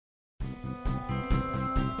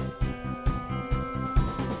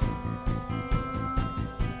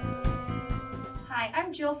Hi,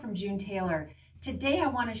 I'm Jill from June Tailor. Today I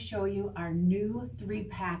want to show you our new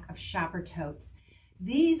 3-pack of shopper totes.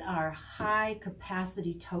 These are high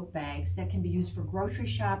capacity tote bags that can be used for grocery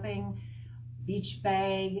shopping, beach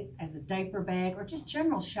bag, as a diaper bag, or just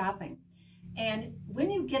general shopping. And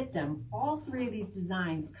when you get them, all 3 of these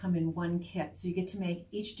designs come in one kit. So you get to make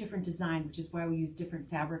each different design, which is why we use different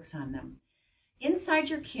fabrics on them.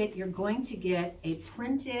 Inside your kit, you're going to get a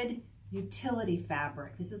printed utility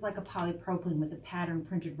fabric. This is like a polypropylene with a pattern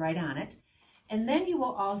printed right on it. And then you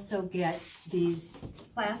will also get these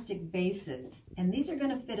plastic bases. And these are going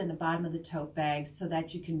to fit in the bottom of the tote bag so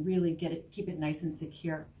that you can really keep it nice and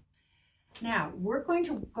secure. Now, we're going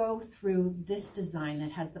to go through this design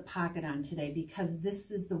that has the pocket on today because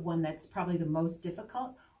this is the one that's probably the most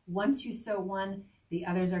difficult. Once you sew one, the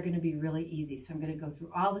others are going to be really easy. So I'm going to go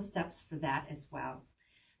through all the steps for that as well.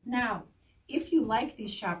 Now, if you like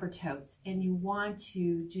these shopper totes and you want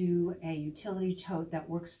to do a utility tote that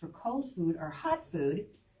works for cold food or hot food,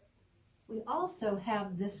 we also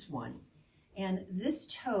have this one. And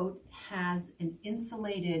this tote has an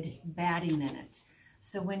insulated batting in it.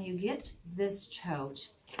 So when you get this tote,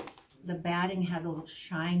 the batting has a little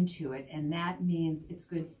shine to it, and that means it's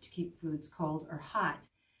good to keep foods cold or hot.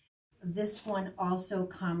 This one also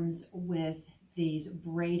comes with these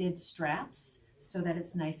braided straps so that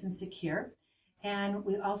it's nice and secure. And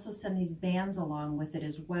we also send these bands along with it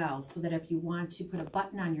as well, so that if you want to put a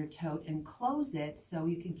button on your tote and close it so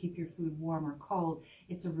you can keep your food warm or cold,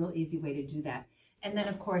 it's a real easy way to do that. And then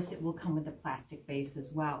of course it will come with a plastic base as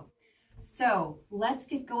well. So let's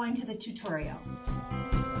get going to the tutorial.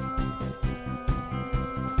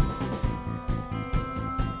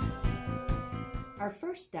 Our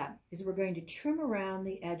first step is we're going to trim around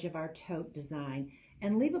the edge of our tote design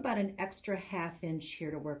and leave about an extra ½ inch here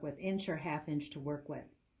to work with, inch or ½ inch to work with.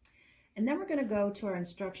 And then we're going to go to our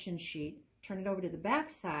instruction sheet, turn it over to the back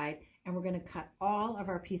side, and we're going to cut all of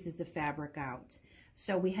our pieces of fabric out.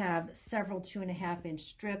 So we have several 2½ inch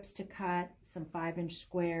strips to cut, some 5-inch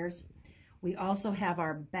squares. We also have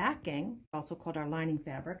our backing, also called our lining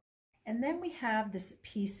fabric. And then we have this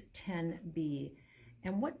piece 10B.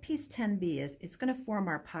 And what piece 10B is, it's going to form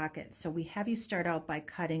our pocket. So we have you start out by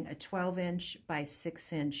cutting a 12-inch by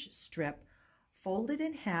 6-inch strip, fold it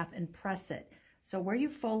in half and press it. So where you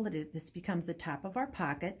folded it, this becomes the top of our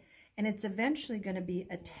pocket, and it's eventually going to be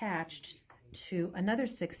attached to another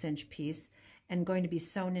 6-inch piece and going to be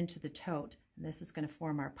sewn into the tote. And this is going to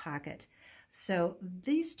form our pocket. So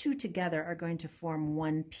these two together are going to form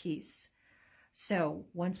one piece. So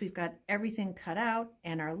once we've got everything cut out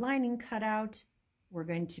and our lining cut out, we're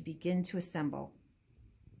going to begin to assemble.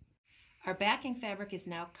 Our backing fabric is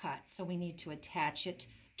now cut, so we need to attach it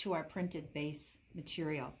to our printed base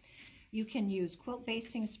material. You can use quilt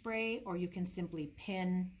basting spray, or you can simply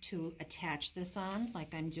pin to attach this on,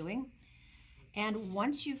 like I'm doing. And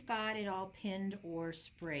once you've got it all pinned or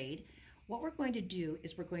sprayed, what we're going to do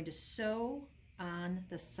is we're going to sew on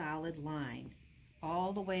the solid line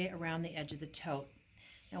all the way around the edge of the tote.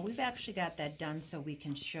 Now we've actually got that done so we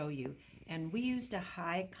can show you. And we used a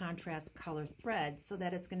high contrast color thread so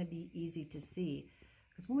that it's going to be easy to see.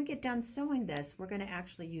 Because when we get done sewing this, we're going to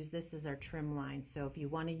actually use this as our trim line. So if you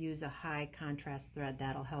want to use a high contrast thread,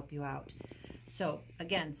 that'll help you out. So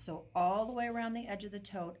again, sew all the way around the edge of the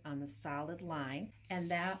tote on the solid line, and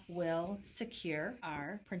that will secure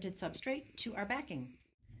our printed substrate to our backing.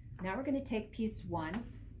 Now we're going to take piece 1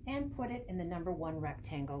 and put it in the number 1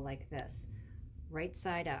 rectangle like this, right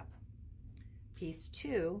side up. Piece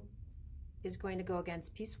 2 is going to go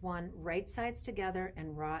against piece 1, right sides together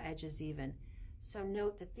and raw edges even. So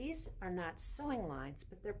note that these are not sewing lines,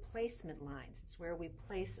 but they're placement lines. It's where we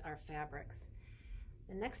place our fabrics.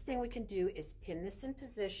 The next thing we can do is pin this in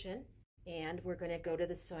position, and we're going to go to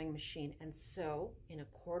the sewing machine and sew in a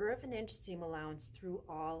 1/4 inch seam allowance through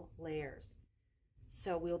all layers.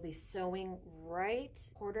 So we'll be sewing right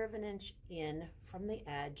 1/4 inch in from the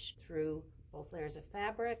edge through both layers of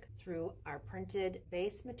fabric, through our printed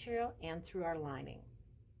base material, and through our lining.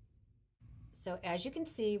 So as you can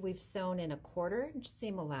see, we've sewn in a 1/4 inch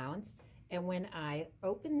seam allowance, and when I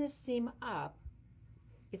open this seam up,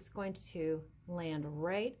 it's going to land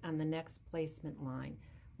right on the next placement line.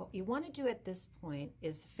 What you want to do at this point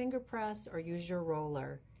is finger press or use your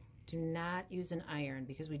roller. Do not use an iron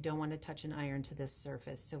because we don't want to touch an iron to this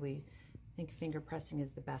surface, so we think finger pressing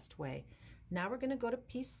is the best way. Now we're going to go to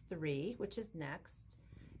piece 3, which is next,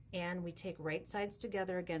 and we take right sides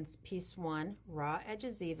together against piece 1, raw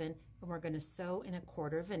edges even, and we're going to sew in a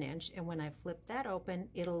 1/4 inch, and when I flip that open,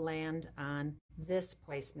 it'll land on this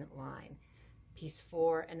placement line, piece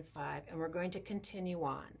 4 and 5, and we're going to continue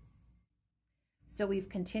on. So we've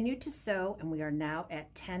continued to sew and we are now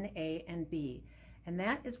at 10A and B. And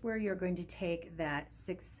that is where you're going to take that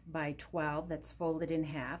 6 by 12 that's folded in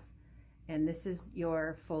half, and this is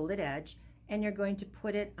your folded edge, and you're going to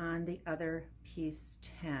put it on the other piece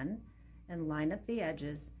 10 and line up the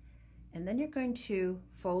edges. And then you're going to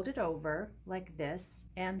fold it over like this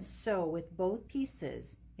and sew with both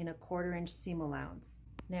pieces in a 1/4 inch seam allowance.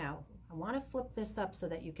 Now, I want to flip this up so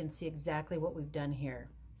that you can see exactly what we've done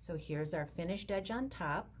here. So here's our finished edge on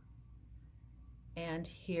top, and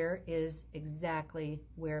here is exactly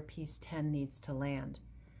where piece 10 needs to land.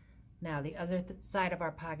 Now the other side of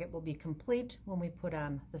our pocket will be complete when we put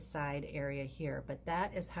on the side area here, but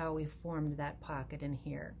that is how we formed that pocket in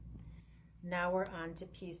here. Now we're on to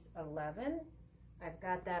piece 11. I've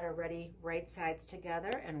got that already right sides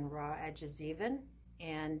together and raw edges even,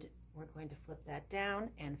 and we're going to flip that down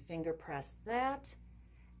and finger press that,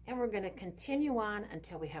 and we're going to continue on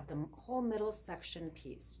until we have the whole middle section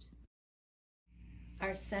pieced.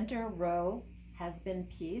 Our center row has been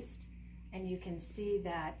pieced, and you can see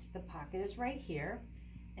that the pocket is right here,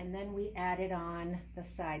 and then we added on the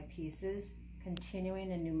side pieces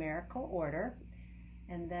continuing in numerical order,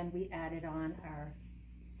 and then we added on our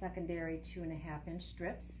secondary 2.5 inch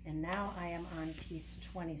strips, and now I am on piece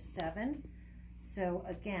 27. So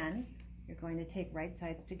again, you're going to take right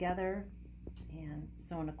sides together and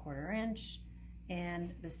sew in a 1/4 inch,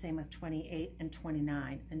 and the same with 28 and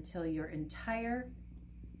 29 until your entire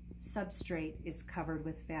substrate is covered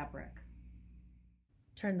with fabric.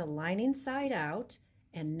 Turn the lining side out,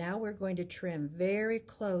 and now we're going to trim very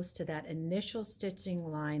close to that initial stitching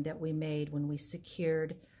line that we made when we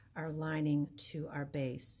secured our lining to our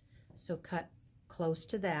base. So cut close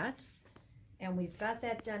to that, and we've got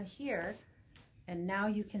that done here, and now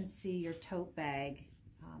you can see your tote bag,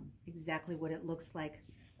 exactly what it looks like,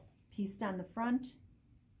 pieced on the front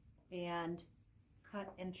and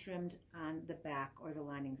cut and trimmed on the back or the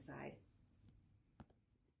lining side.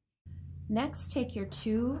 Next, take your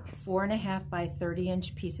two 4.5 by 30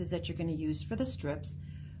 inch pieces that you're going to use for the strips,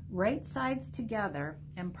 right sides together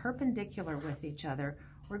and perpendicular with each other.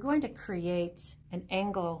 We're going to create an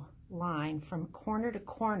angle line from corner to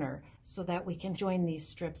corner so that we can join these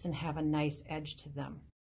strips and have a nice edge to them.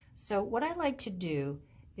 So what I like to do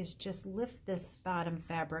is just lift this bottom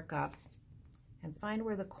fabric up and find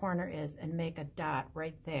where the corner is and make a dot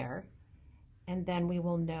right there, and then we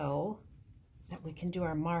will know that we can do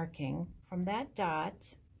our marking from that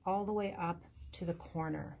dot all the way up to the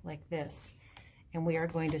corner like this, and we are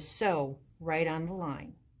going to sew right on the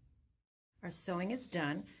line. Our sewing is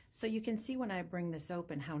done, so you can see when I bring this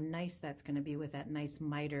open how nice that's going to be with that nice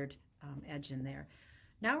mitered edge in there.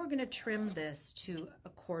 Now we're going to trim this to a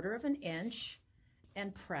 1/4 inch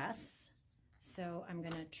and press. So I'm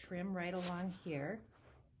going to trim right along here,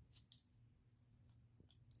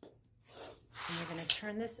 and we're going to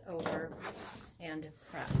turn this over and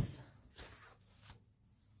press.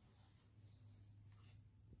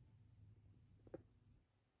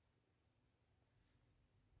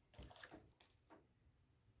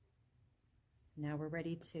 Now we're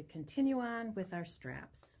ready to continue on with our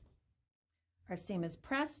straps. Our seam is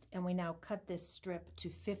pressed, and we now cut this strip to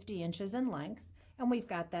 50 inches in length, and we've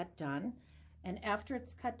got that done. And after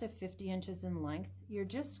it's cut to 50 inches in length, you're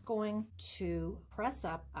just going to press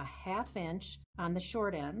up a 1/2 inch on the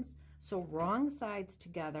short ends. So wrong sides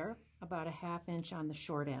together, about a 1/2 inch on the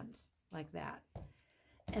short end, like that.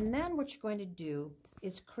 And then what you're going to do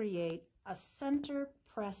is create a center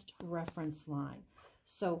pressed reference line.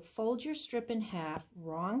 So fold your strip in half,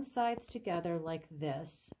 wrong sides together like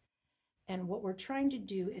this. And what we're trying to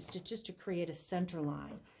do is to create a center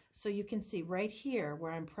line. So you can see right here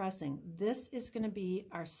where I'm pressing, this is going to be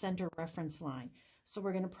our center reference line. So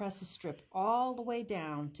we're going to press the strip all the way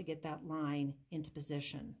down to get that line into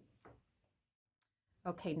position.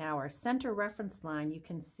 Okay, now our center reference line, you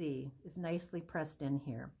can see, is nicely pressed in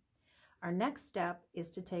here. Our next step is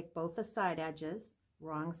to take both the side edges,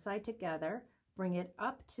 wrong side together, bring it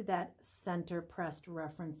up to that center pressed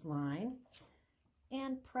reference line,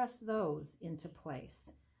 and press those into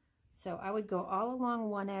place. So I would go all along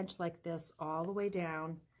one edge like this all the way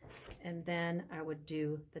down, and then I would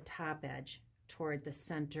do the top edge toward the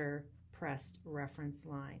center pressed reference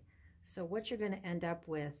line. So what you're going to end up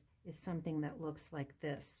with is something that looks like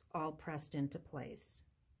this, all pressed into place.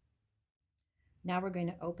 Now we're going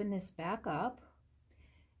to open this back up,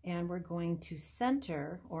 and we're going to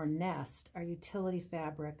center or nest our utility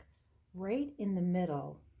fabric right in the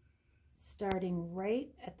middle, starting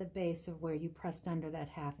right at the base of where you pressed under that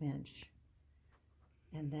 1/2 inch.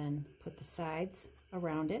 And then put the sides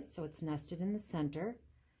around it so it's nested in the center,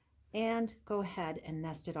 and go ahead and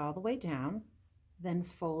nest it all the way down. then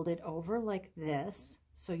fold it over like this.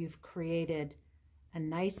 So you've created a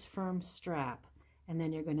nice firm strap, and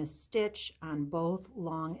then you're going to stitch on both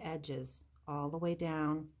long edges all the way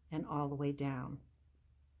down and all the way down.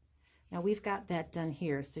 Now we've got that done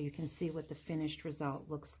here so you can see what the finished result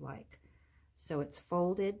looks like. So it's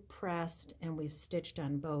folded, pressed, and we've stitched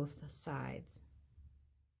on both sides.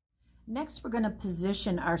 Next, we're going to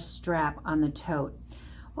position our strap on the tote.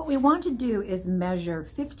 What we want to do is measure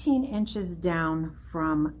 15 inches down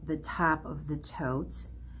from the top of the tote,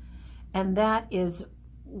 and that is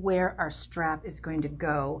where our strap is going to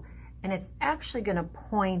go, and it's actually going to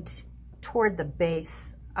point toward the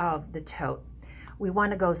base of the tote. We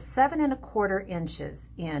want to go 7 1/4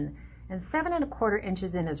 inches in, and 7 1/4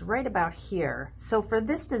 inches in is right about here. So for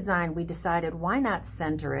this design, we decided why not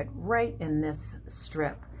center it right in this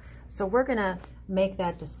strip. So we're going to make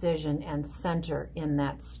that decision and center in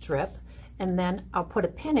that strip, and then I'll put a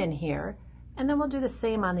pin in here, and then we'll do the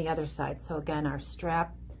same on the other side. So again, our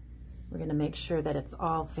strap, we're going to make sure that it's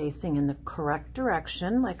all facing in the correct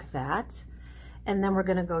direction like that, and then we're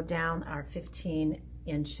going to go down our 15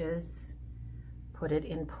 inches, put it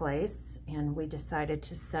in place, and we decided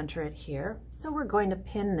to center it here. So we're going to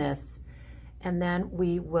pin this, and then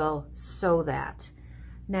we will sew that.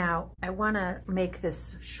 Now, I want to make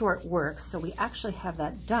this short work, so we actually have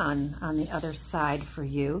that done on the other side for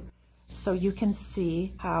you. So you can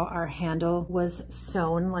see how our handle was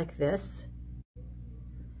sewn like this.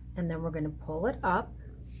 And then we're going to pull it up.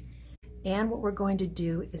 And what we're going to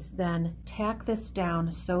do is then tack this down,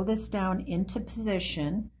 sew this down into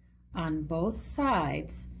position on both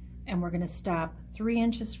sides, and we're going to stop 3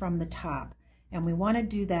 inches from the top. And we want to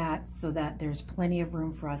do that so that there's plenty of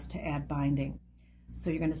room for us to add binding. So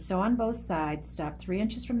you're going to sew on both sides, stop 3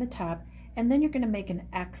 inches from the top, and then you're going to make an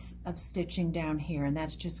X of stitching down here, and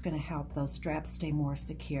that's just going to help those straps stay more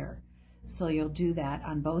secure. So you'll do that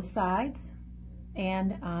on both sides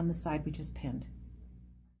and on the side we just pinned.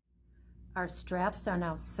 Our straps are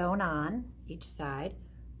now sewn on each side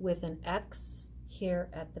with an X here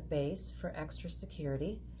at the base for extra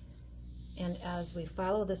security. And as we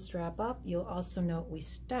follow the strap up, you'll also note we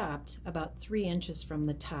stopped about 3 inches from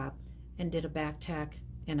the top and did a back tack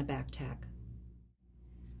and a back tack.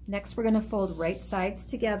 Next, we're going to fold right sides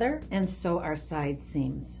together and sew our side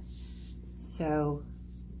seams. So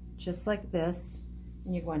just like this,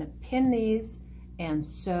 and you're going to pin these and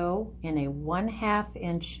sew in a 1/2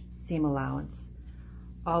 inch seam allowance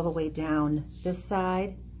all the way down this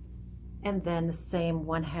side, and then the same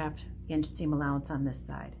 1/2 inch seam allowance on this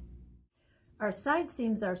side. Our side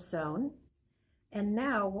seams are sewn. And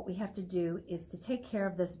now what we have to do is to take care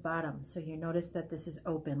of this bottom. So you notice that this is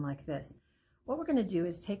open like this. What we're going to do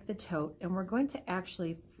is take the tote and we're going to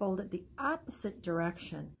actually fold it the opposite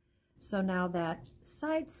direction. So now that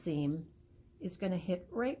side seam is going to hit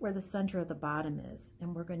right where the center of the bottom is.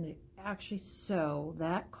 And we're going to actually sew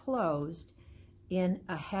that closed in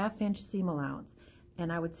a 1/2 inch seam allowance.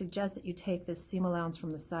 And I would suggest that you take this seam allowance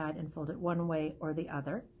from the side and fold it one way or the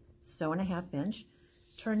other. Sew in a 1/2 inch.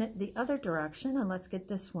 Turn it the other direction, and let's get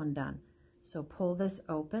this one done. So pull this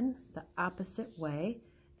open the opposite way,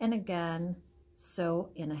 and again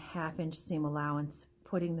sew in a 1/2 inch seam allowance,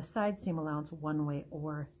 putting the side seam allowance one way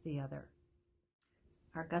or the other.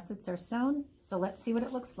 Our gussets are sewn, so let's see what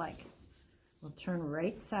it looks like. We'll turn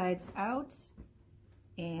right sides out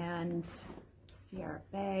and see our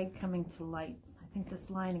bag coming to light. I think this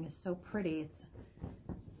lining is so pretty, it's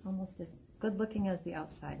almost as good looking as the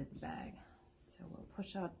outside of the bag. So we'll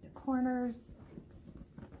push out the corners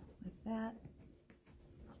like that,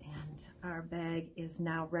 and our bag is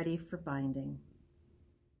now ready for binding.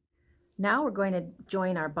 Now we're going to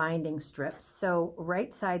join our binding strips. So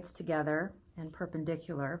right sides together and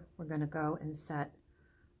perpendicular, we're going to go and set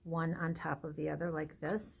one on top of the other like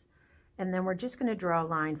this, and then we're just going to draw a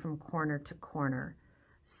line from corner to corner.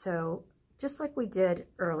 So just like we did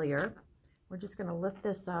earlier, we're just going to lift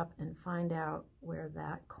this up and find out where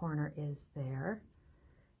that corner is there.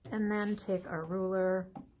 And then take our ruler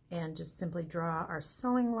and just simply draw our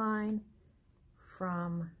sewing line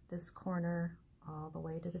from this corner all the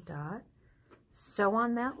way to the dot. Sew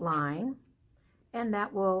on that line, and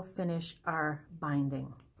that will finish our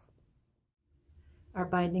binding. Our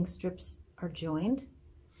binding strips are joined.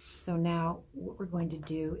 So now what we're going to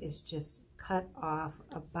do is just cut off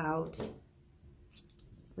about,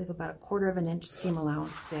 leave about 1/4 inch seam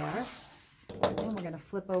allowance there. And we're going to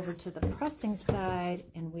flip over to the pressing side,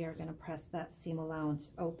 and we are going to press that seam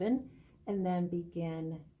allowance open and then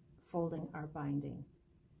begin folding our binding.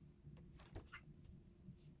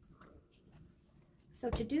 So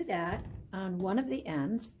to do that, on one of the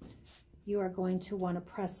ends, you are going to want to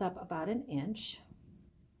press up about 1 inch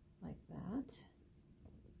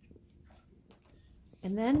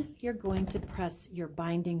And then you're going to press your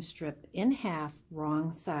binding strip in half,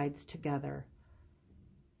 wrong sides together,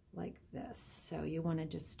 like this. So you want to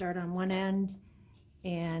just start on one end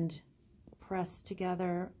and press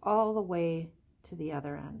together all the way to the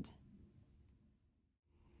other end.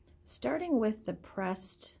 Starting with the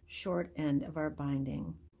pressed short end of our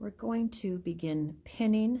binding, we're going to begin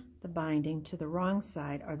pinning the binding to the wrong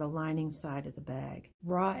side or the lining side of the bag,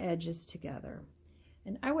 raw edges together.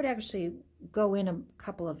 And I would actually go in a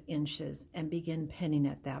couple of inches and begin pinning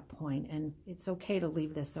at that point. And it's okay to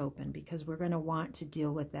leave this open because we're going to want to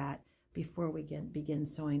deal with that before we begin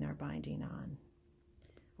sewing our binding on,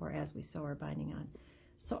 or as we sew our binding on.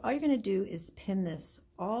 So all you're going to do is pin this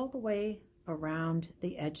all the way around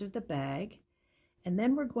the edge of the bag, and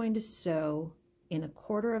then we're going to sew in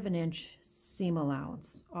 1/4 inch seam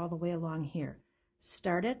allowance all the way along here.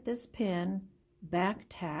 Start at this pin, back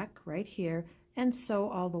tack right here, and sew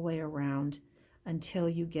all the way around until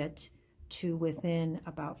you get to within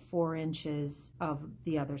about 4 inches of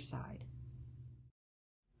the other side.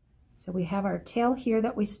 So we have our tail here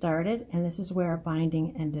that we started, and this is where our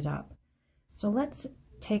binding ended up. So let's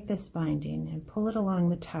take this binding and pull it along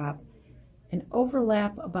the top and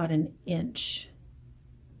overlap about 1 inch.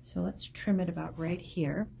 So let's trim it about right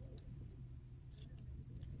here.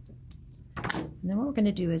 And then what we're going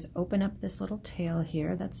to do is open up this little tail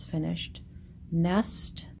here that's finished,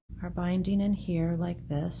 nest our binding in here like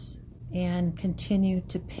this, and continue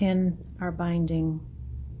to pin our binding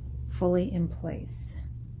fully in place.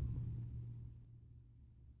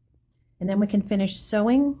 And then we can finish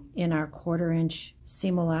sewing in our 1/4 inch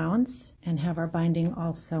seam allowance and have our binding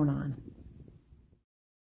all sewn on.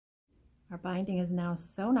 Our binding is now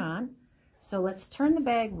sewn on. So let's turn the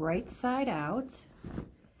bag right side out,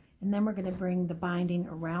 and then we're going to bring the binding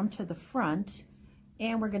around to the front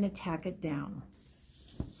and we're going to tack it down.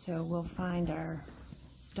 So we'll find our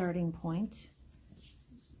starting point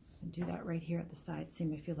and do that right here at the side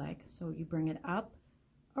seam if you like. So you bring it up,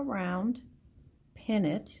 around, pin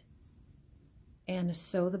it, and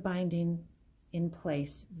sew the binding in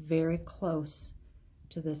place very close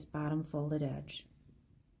to this bottom folded edge.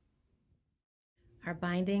 Our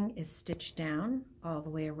binding is stitched down all the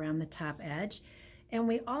way around the top edge, and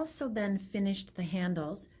we also then finished the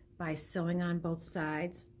handles by sewing on both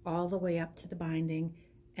sides all the way up to the binding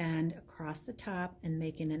and across the top and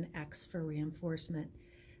making an X for reinforcement.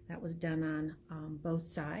 That was done on both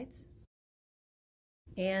sides.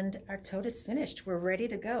 And our tote is finished. We're ready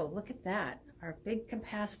to go. Look at that. Our big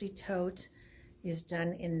capacity tote is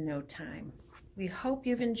done in no time. We hope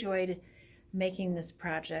you've enjoyed making this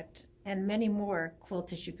project and many more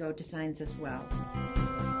Quilt As You Go designs as well.